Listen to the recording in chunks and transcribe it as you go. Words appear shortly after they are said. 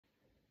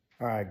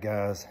All right,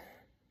 guys.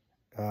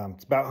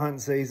 It's about hunting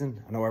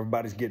season. I know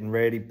everybody's getting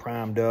ready,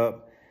 primed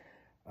up,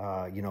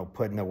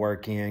 putting the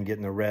work in,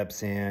 getting the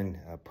reps in,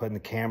 putting the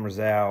cameras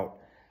out,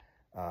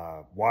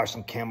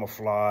 washing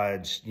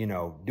camouflage,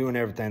 doing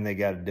everything they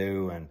got to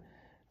do and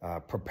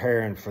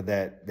preparing for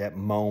that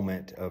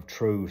moment of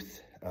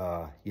truth,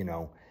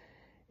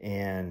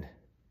 and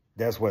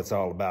that's what it's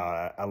all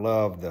about. I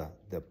love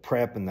the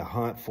prep and the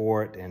hunt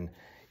for it. And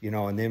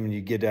then when you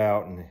get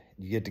out and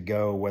you get to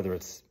go, whether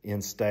it's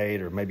in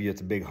state or maybe it's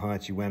a big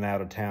hunt you went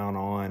out of town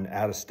on,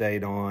 out of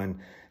state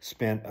on,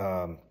 spent,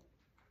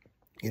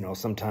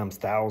 sometimes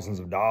thousands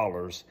of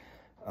dollars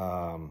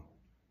on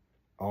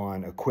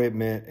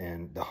equipment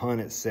and the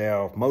hunt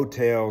itself,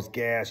 motels,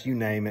 gas, you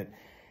name it.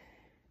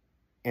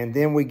 And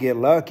then we get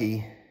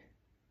lucky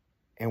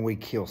and we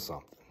kill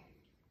something.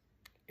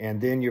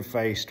 And then you're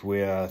faced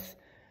with,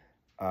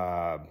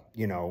 $400,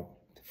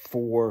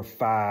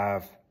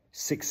 $500,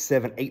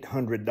 $600, $700,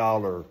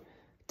 $800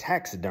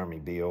 taxidermy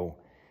bill.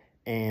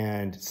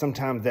 And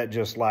sometimes that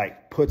just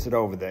like puts it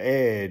over the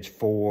edge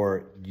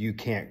for you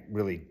can't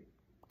really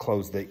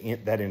close that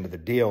end of the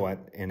deal.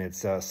 And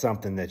it's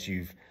something that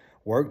you've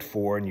worked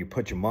for and you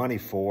put your money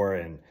for,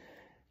 and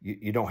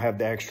you don't have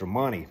the extra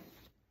money.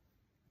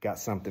 Got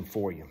something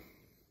for you.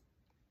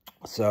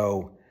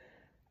 So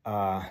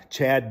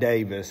Chad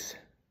Davis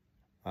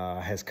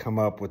has come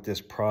up with this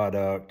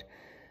product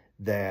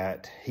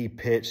that he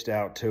pitched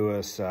out to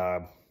us,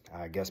 I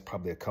guess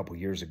probably a couple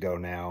years ago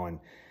now, and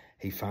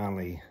he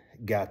finally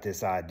got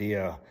this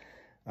idea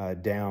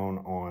down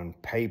on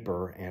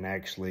paper and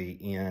actually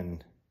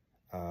in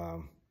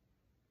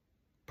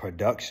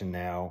production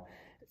now.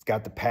 It's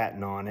got the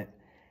patent on it,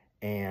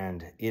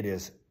 and it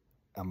is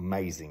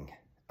amazing.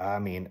 I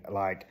mean,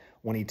 like,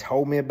 when he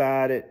told me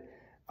about it,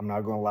 I'm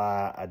not gonna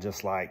lie, I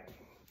just like,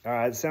 all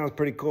right, it sounds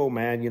pretty cool,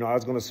 man. I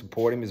was gonna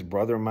support him. He's a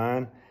brother of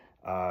mine.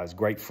 He's a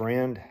great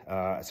friend.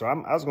 So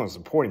I was gonna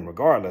support him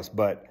regardless,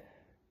 but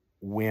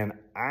when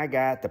I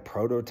got the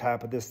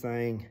prototype of this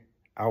thing,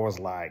 I was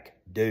like,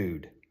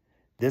 dude,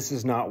 this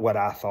is not what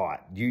I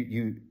thought.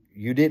 You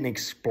didn't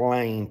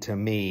explain to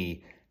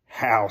me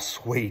how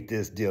sweet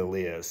this deal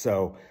is.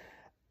 So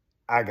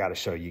I gotta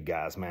show you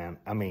guys, man.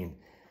 I mean,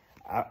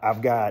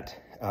 I've got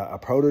a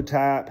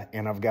prototype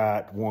and I've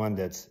got one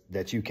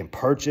that you can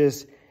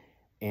purchase.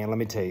 And let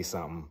me tell you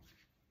something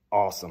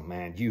awesome,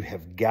 man. You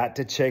have got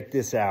to check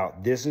this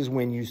out. This is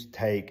when you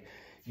take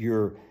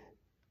the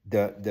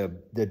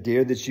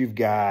deer that you've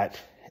got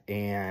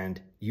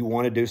and you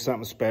want to do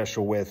something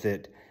special with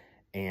it.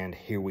 And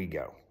here we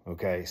go.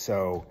 Okay,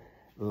 so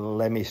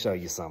let me show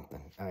you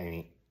something. I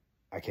mean,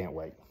 I can't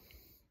wait.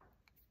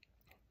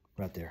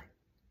 Right there.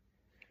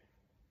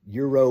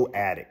 URO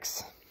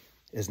ADX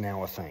is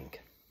now a thing.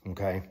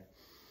 Okay.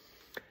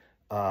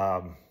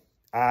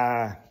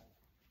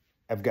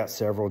 I've got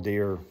several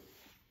deer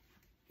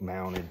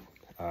mounted.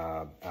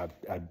 I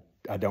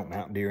don't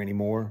mount deer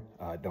anymore.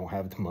 I don't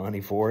have the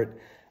money for it.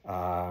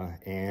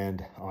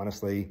 And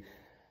honestly,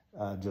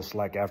 just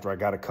like after I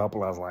got a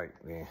couple, I was like,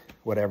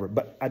 whatever.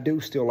 But I do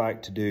still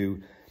like to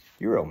do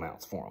URO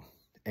mounts for them.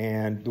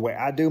 And the way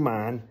I do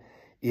mine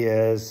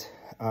is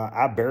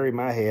I bury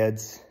my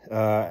heads.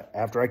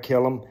 After I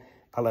kill them,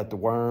 I let the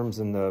worms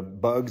and the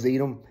bugs eat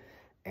them.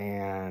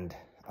 And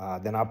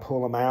then I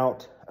pull them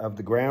out of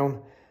the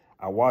ground.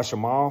 I wash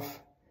them off,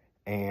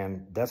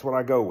 and that's what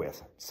I go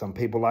with. Some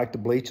people like to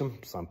bleach them.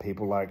 Some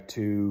people like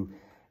to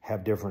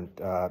have different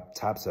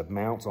types of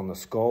mounts on the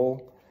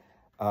skull.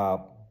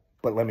 But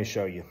let me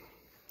show you.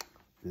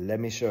 Let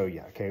me show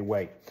you. Okay,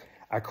 wait.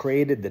 I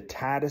created the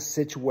tightest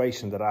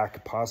situation that I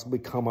could possibly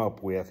come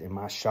up with in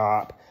my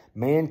shop,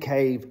 man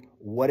cave,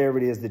 whatever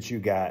it is that you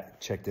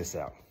got. Check this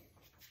out.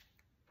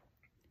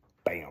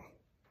 Bam.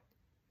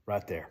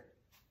 Right there.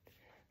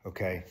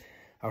 Okay.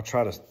 I'll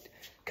try to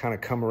kind of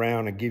come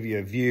around and give you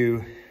a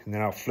view, and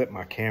then I'll flip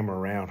my camera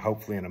around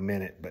hopefully in a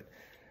minute. But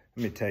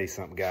let me tell you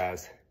something,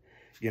 guys.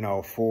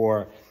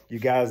 For you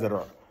guys that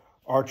are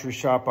archery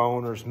shop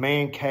owners,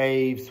 man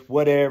caves,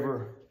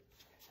 whatever,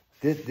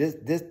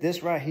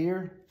 this right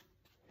here,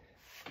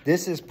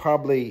 this is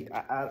probably,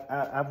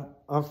 I'm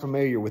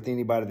unfamiliar with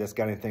anybody that's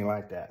got anything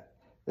like that.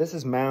 This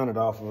is mounted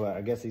off of, I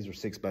guess these are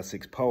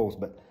 6x6 poles,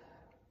 but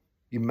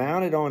you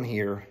mount it on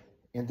here,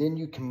 and then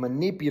you can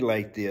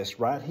manipulate this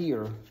right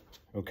here,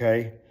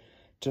 okay,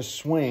 to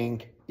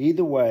swing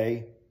either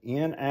way,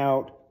 in,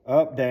 out,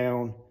 up,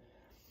 down.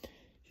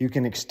 You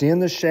can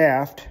extend the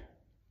shaft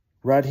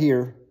right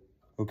here,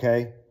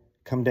 okay,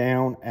 come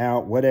down,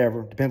 out,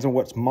 whatever. Depends on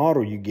what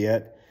model you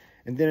get.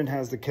 And then it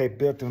has the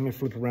capability, let me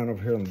flip around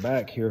over here on the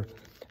back here,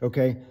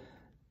 okay.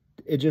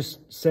 It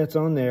just sets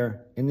on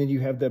there, and then you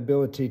have the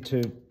ability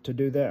to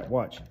do that.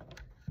 Watch.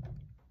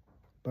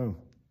 Boom.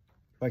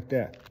 Like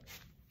that,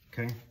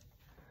 okay.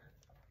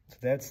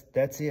 So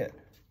that's it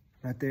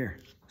right there.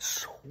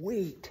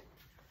 Sweet,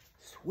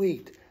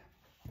 sweet.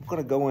 I'm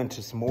gonna go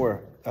into some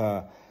more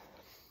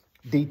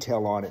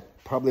detail on it,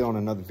 probably on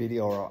another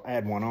video, or I'll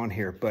add one on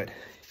here, but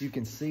you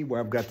can see where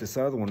I've got this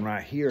other one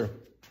right here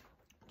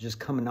just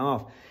coming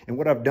off. And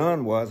what I've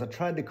done was I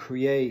tried to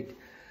create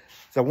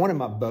So I wanted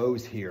my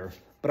bows here,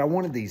 but I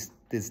wanted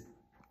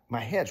my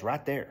head's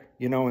right there,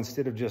 you know,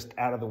 instead of just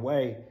out of the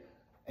way.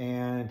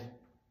 And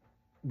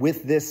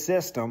with this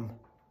system,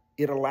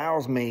 it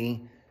allows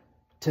me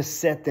to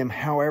set them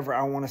however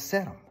I want to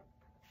set them.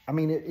 I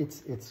mean,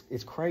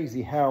 it's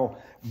crazy how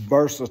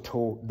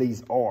versatile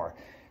these are.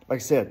 Like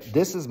I said,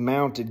 this is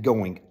mounted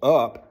going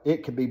up.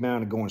 It could be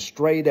mounted going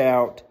straight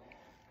out,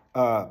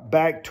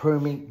 back to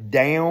me,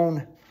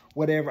 down,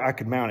 whatever. I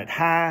could mount it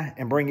high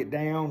and bring it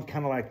down,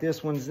 kind of like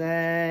this one's,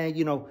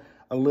 you know,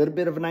 a little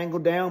bit of an angle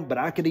down, but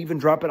I could even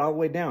drop it all the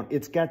way down.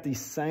 It's got the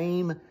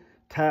same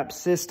type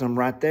system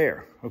right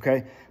there,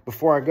 okay?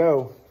 Before I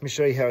go, let me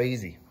show you how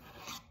easy.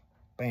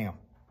 Bam,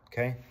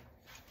 okay?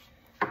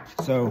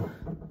 So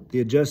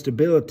the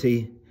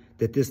adjustability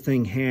that this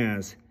thing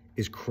has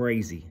is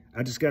crazy.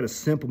 I just got a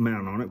simple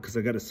mount on it because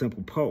I got a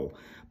simple pole.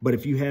 But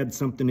if you had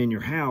something in your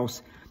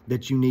house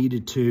that you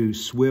needed to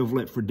swivel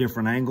it for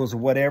different angles or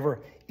whatever,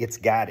 it's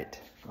got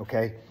it,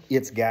 okay?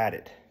 It's got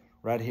it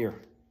right here.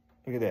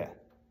 Look at that.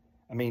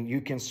 I mean,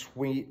 you can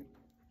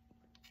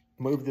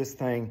move this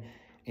thing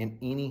in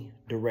any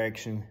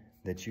direction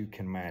that you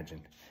can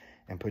imagine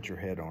and put your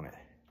head on it.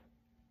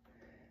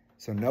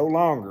 So no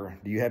longer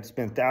do you have to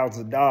spend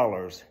thousands of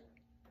dollars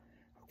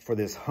for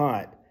this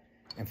hunt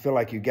and feel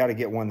like you got to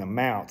get one of the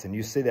mounts. And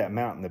you see that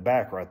mount in the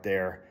back right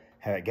there,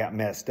 how it got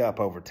messed up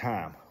over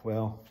time.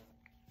 Well,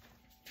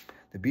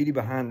 the beauty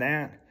behind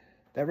that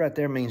right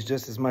there means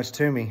just as much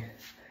to me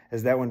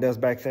as that one does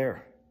back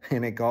there.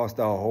 And it cost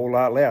a whole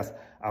lot less.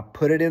 I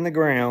put it in the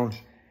ground,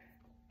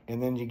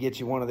 and then you get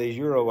you one of these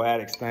URO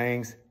ADX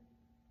things,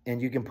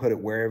 and you can put it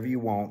wherever you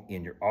want,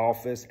 in your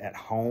office, at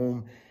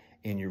home,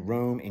 in your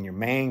room, in your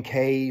man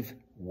cave,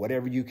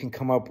 whatever you can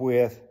come up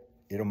with,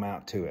 it'll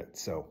mount to it.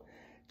 So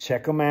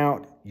check them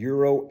out,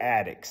 URO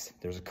ADX.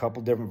 There's a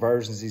couple different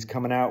versions he's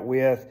coming out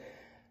with.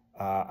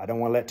 I don't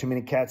want to let too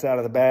many cats out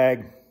of the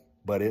bag,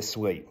 but it's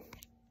sweet.